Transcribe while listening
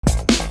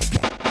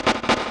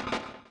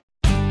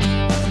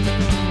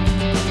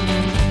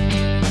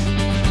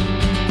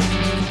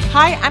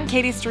Hi, I'm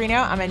Katie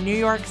Strino. I'm a New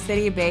York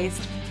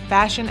City-based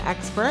fashion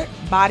expert,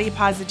 body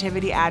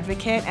positivity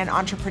advocate, and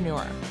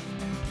entrepreneur.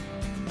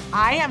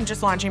 I am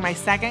just launching my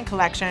second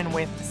collection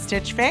with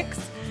Stitch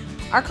Fix.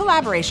 Our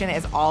collaboration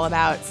is all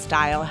about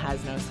style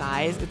has no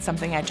size. It's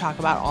something I talk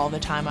about all the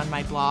time on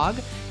my blog.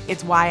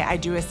 It's why I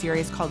do a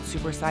series called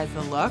Supersize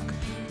the Look,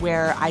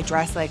 where I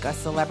dress like a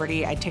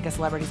celebrity. I take a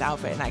celebrity's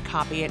outfit and I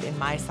copy it in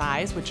my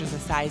size, which is a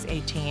size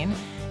 18.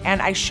 And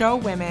I show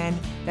women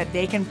that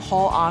they can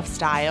pull off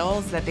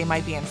styles that they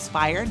might be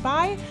inspired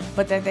by,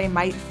 but that they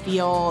might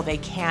feel they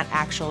can't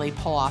actually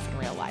pull off in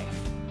real life.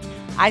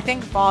 I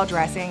think fall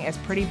dressing is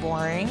pretty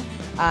boring.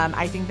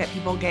 I think that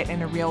people get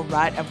in a real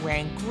rut of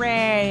wearing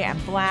gray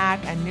and black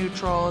and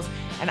neutrals,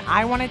 and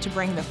I wanted to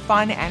bring the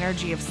fun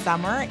energy of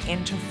summer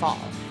into fall.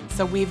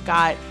 So we've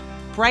got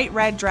bright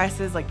red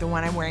dresses like the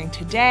one I'm wearing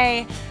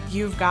today.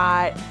 You've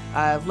got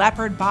a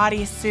leopard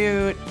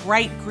bodysuit,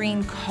 bright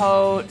green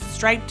coat,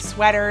 striped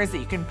sweaters that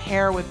you can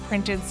pair with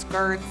printed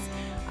skirts.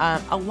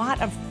 A lot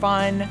of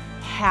fun,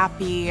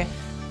 happy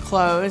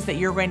clothes that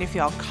you're going to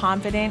feel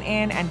confident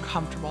in and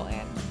comfortable in.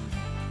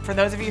 For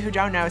those of you who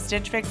don't know,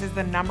 Stitch Fix is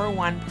the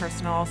 #1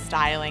 personal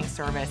styling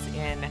service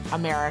in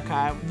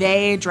America.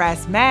 They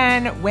dress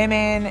men,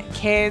 women,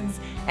 kids,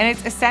 and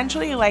it's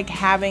essentially like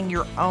having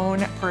your own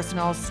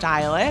personal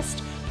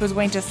stylist who's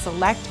going to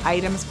select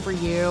items for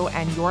you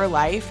and your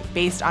life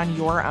based on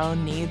your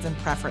own needs and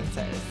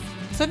preferences.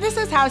 So this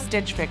is how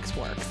Stitch Fix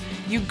works.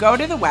 You go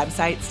to the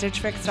website,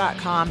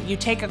 stitchfix.com, you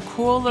take a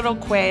cool little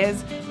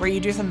quiz where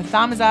you do some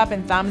thumbs up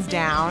and thumbs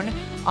down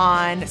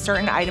on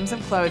certain items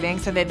of clothing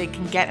so that they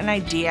can get an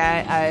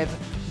idea of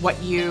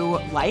what you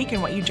like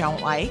and what you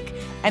don't like.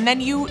 And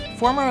then you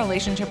form a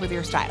relationship with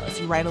your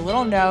stylist. You write a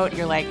little note,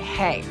 you're like,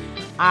 hey,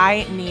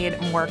 I need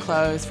more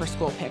clothes for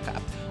school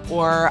pickup,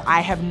 or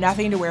I have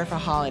nothing to wear for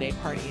holiday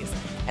parties.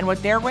 And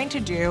what they're going to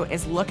do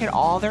is look at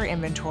all their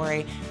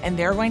inventory and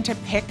they're going to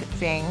pick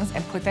things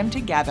and put them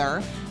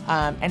together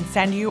and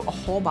send you a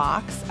whole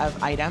box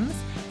of items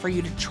for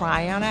you to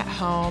try on at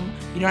home.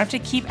 You don't have to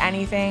keep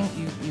anything.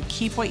 You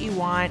keep what you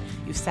want,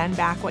 you send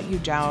back what you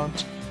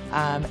don't,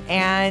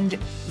 and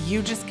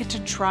you just get to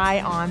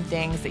try on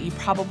things that you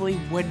probably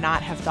would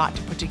not have thought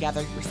to put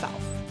together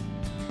yourself.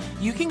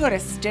 You can go to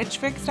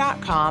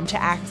stitchfix.com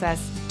to access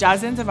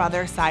dozens of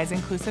other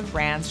size-inclusive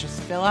brands. Just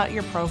fill out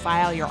your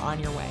profile, you're on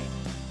your way.